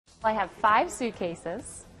I have 5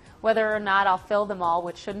 suitcases. Whether or not I'll fill them all,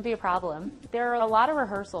 which shouldn't be a problem. There are a lot of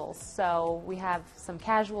rehearsals, so we have some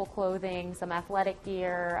casual clothing, some athletic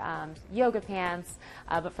gear, yoga pants,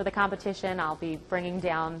 but for the competition I'll be bringing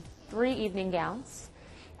down 3 evening gowns.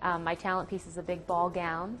 My talent piece is a big ball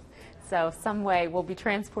gown, so some way we'll be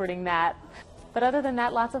transporting that. But other than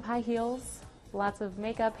that, lots of high heels, lots of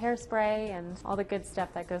makeup, hairspray, and all the good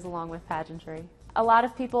stuff that goes along with pageantry. A lot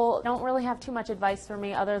of people don't really have too much advice for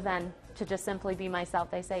me other than to just simply be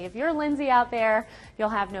myself. They say, if you're Lindsey out there, you'll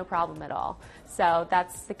have no problem at all. So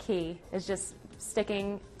that's the key, is just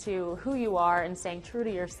sticking to who you are and staying true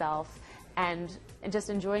to yourself and just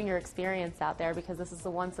enjoying your experience out there, because this is a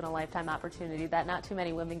once-in-a-lifetime opportunity that not too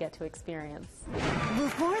many women get to experience.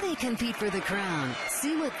 Before they compete for the crown,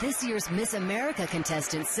 see what this year's Miss America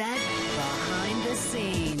contestant said behind the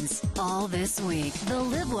scenes. All this week, the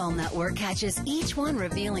Live Well Network catches each one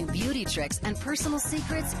revealing beauty tricks and personal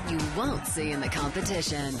secrets you won't see in the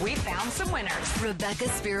competition. We found some winners. Rebecca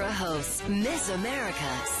Spira hosts Miss America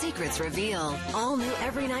Secrets Revealed. All new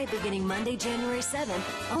every night beginning Monday, January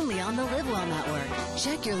 7th, only on the Live Well Network.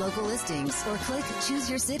 Check your local listings or click Choose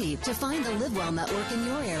Your City to find the Live Well Network in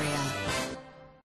your area.